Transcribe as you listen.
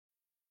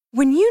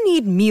When you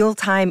need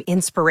mealtime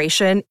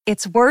inspiration,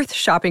 it's worth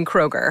shopping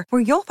Kroger,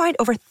 where you'll find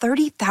over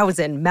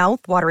 30,000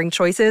 mouth-watering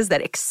choices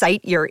that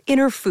excite your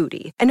inner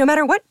foodie. And no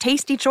matter what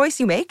tasty choice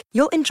you make,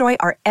 you'll enjoy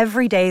our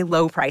everyday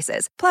low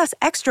prices, plus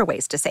extra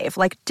ways to save,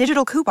 like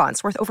digital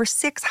coupons worth over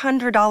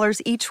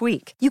 $600 each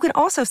week. You can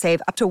also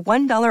save up to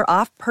 $1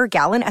 off per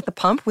gallon at the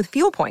pump with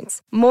fuel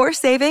points. More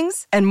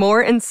savings and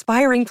more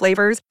inspiring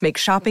flavors make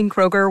shopping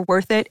Kroger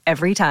worth it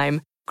every time.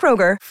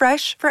 Kroger,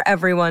 fresh for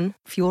everyone.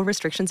 Fuel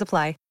restrictions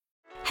apply.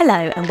 Hello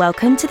and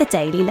welcome to the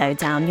Daily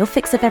Lowdown, your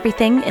fix of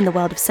everything in the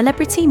world of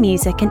celebrity,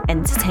 music and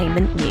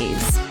entertainment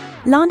news.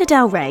 Lana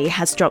Del Rey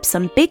has dropped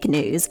some big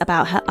news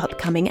about her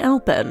upcoming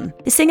album.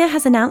 The singer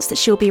has announced that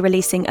she'll be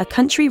releasing a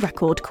country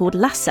record called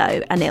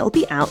Lasso, and it'll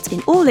be out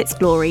in all its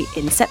glory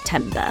in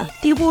September.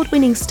 The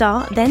award-winning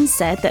star then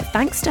said that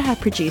thanks to her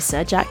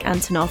producer Jack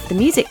Antonoff, the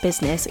music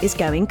business is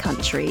going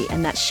country,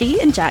 and that she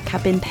and Jack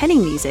have been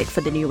penning music for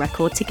the new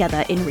record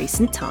together in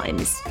recent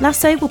times.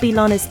 Lasso will be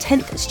Lana's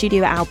 10th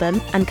studio album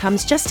and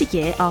comes just a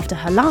year after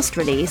her last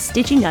release,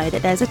 Did You Know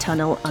That There's a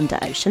Tunnel Under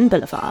Ocean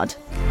Boulevard?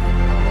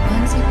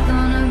 When's it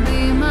gonna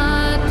be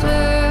my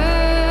turn?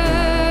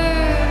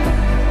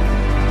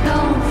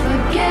 Don't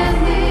forget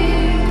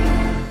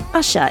me.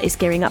 Usher is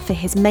gearing up for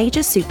his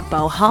major Super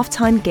Bowl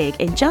halftime gig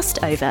in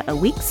just over a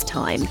week's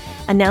time,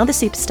 and now the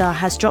superstar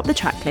has dropped the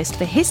tracklist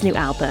for his new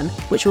album,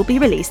 which will be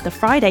released the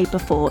Friday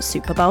before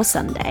Super Bowl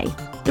Sunday.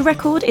 The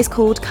record is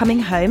called Coming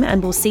Home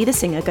and will see the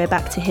singer go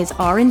back to his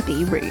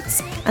R&B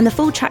roots, and the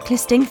full track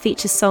listing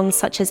features songs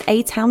such as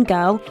A-Town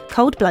Girl,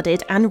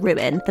 Cold-Blooded and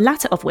Ruin, the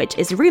latter of which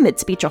is rumoured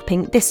to be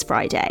dropping this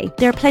Friday.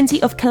 There are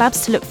plenty of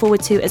collabs to look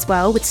forward to as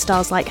well, with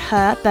stars like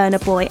Her,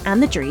 Burna Boy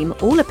and The Dream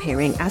all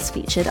appearing as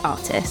featured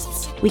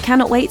artists. We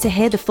cannot wait to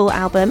hear the full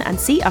album and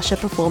see Usher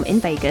perform in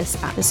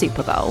Vegas at the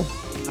Super Bowl.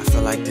 I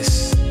feel like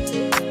this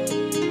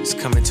is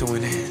coming to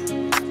an end,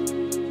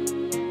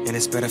 and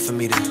it's better for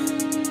me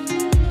to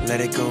let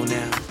it go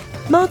now.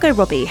 Margot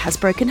Robbie has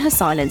broken her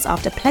silence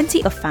after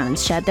plenty of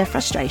fans shared their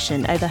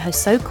frustration over her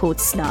so-called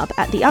snub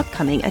at the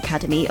upcoming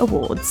Academy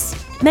Awards.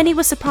 Many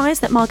were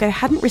surprised that Margot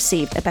hadn't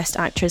received a Best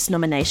Actress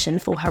nomination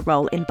for her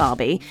role in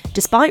Barbie,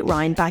 despite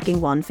Ryan bagging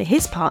one for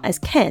his part as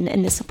Ken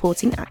in the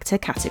Supporting Actor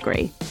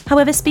category.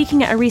 However,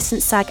 speaking at a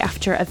recent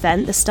SAG-AFTRA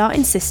event, the star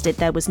insisted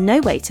there was no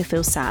way to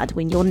feel sad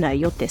when you'll know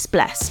you're this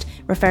blessed,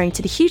 referring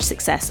to the huge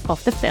success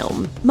of the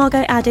film.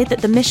 Margot added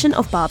that the mission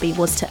of Barbie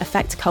was to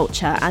affect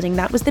culture, adding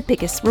that was the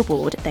biggest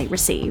reward they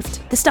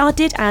received. The star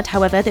did add,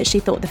 however, that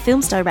she thought the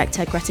film's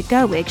director Greta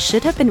Gerwig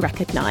should have been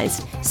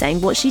recognised,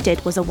 saying what she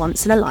did was a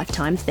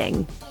once-in-a-lifetime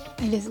thing.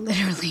 It is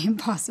literally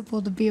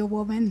impossible to be a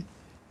woman.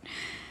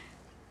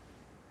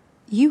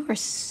 You are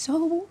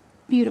so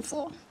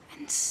beautiful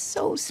and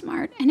so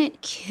smart, and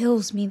it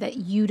kills me that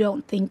you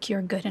don't think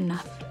you're good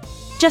enough.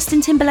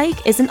 Justin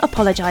Timberlake isn't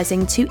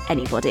apologising to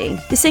anybody.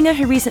 The singer,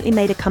 who recently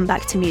made a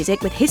comeback to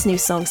music with his new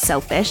song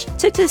Selfish,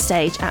 took to the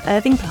stage at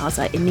Irving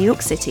Plaza in New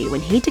York City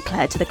when he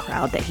declared to the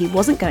crowd that he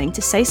wasn't going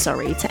to say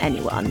sorry to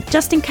anyone.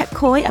 Justin kept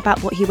coy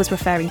about what he was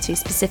referring to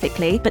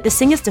specifically, but the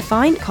singer's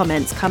defiant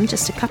comments come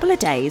just a couple of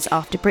days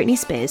after Britney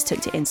Spears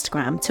took to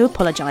Instagram to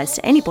apologise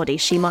to anybody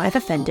she might have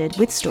offended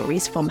with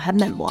stories from her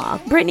memoir.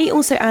 Britney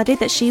also added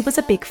that she was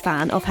a big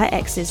fan of her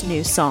ex's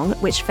new song,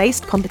 which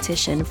faced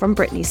competition from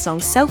Britney's song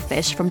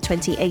Selfish from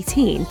 2018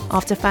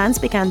 after fans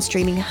began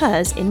streaming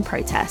hers in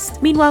protest.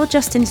 Meanwhile,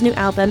 Justin's new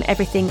album,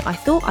 Everything I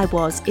Thought I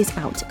Was, is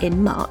out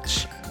in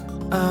March.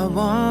 I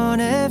want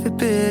every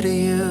bit of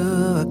you,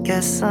 I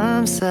guess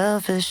I'm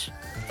selfish.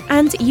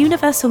 And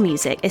Universal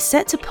Music is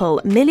set to pull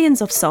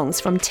millions of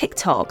songs from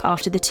TikTok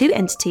after the two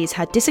entities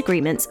had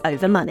disagreements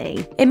over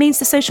money. It means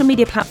the social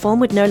media platform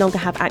would no longer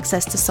have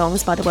access to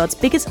songs by the world's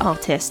biggest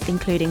artists,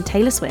 including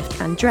Taylor Swift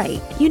and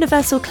Drake.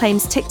 Universal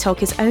claims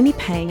TikTok is only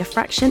paying a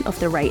fraction of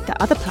the rate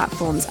that other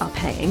platforms are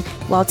paying,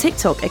 while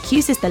TikTok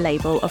accuses the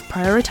label of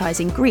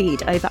prioritizing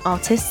greed over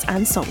artists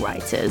and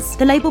songwriters.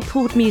 The label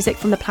pulled music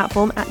from the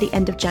platform at the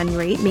end of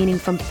January, meaning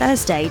from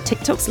Thursday,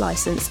 TikTok's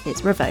license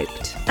is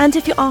revoked. And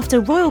if you're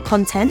after royal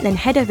content, then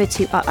head over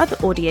to our other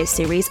audio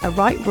series, A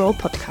Right Royal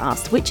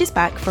Podcast, which is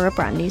back for a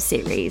brand new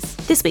series.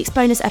 This week's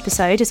bonus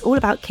episode is all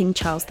about King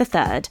Charles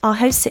III. Our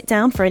hosts sit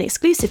down for an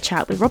exclusive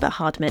chat with Robert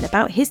Hardman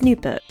about his new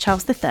book,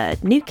 Charles III,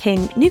 New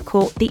King, New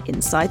Court, The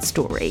Inside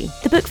Story.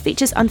 The book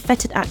features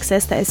unfettered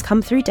access that has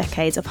come through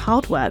decades of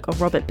hard work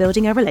of Robert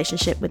building a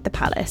relationship with the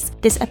palace.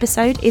 This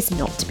episode is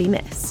not to be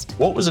missed.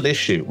 What was at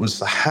issue was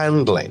the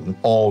handling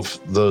of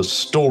the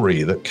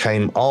story that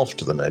came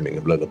after the naming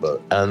of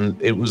Lillibut, and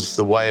it was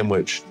the way in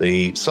which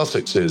the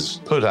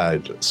Sussexes put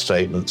out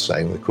statements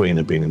saying the Queen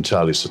had been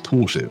entirely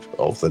supportive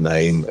of the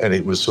name, and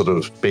it was sort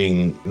of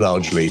being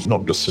largely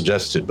not just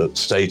suggested but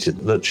stated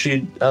that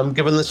she'd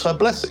given this her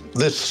blessing.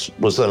 This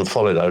was then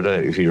followed, I don't know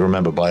if you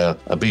remember, by a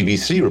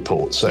BBC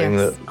report saying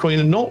that the Queen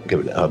had not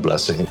given it her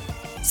blessing.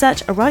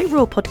 Search A Right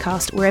Royal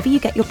Podcast wherever you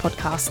get your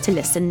podcasts to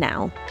listen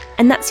now.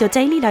 And that's your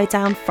daily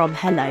lowdown from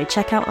Hello.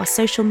 Check out our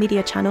social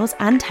media channels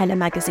and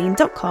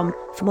hellomagazine.com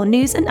for more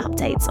news and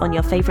updates on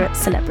your favourite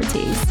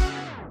celebrities.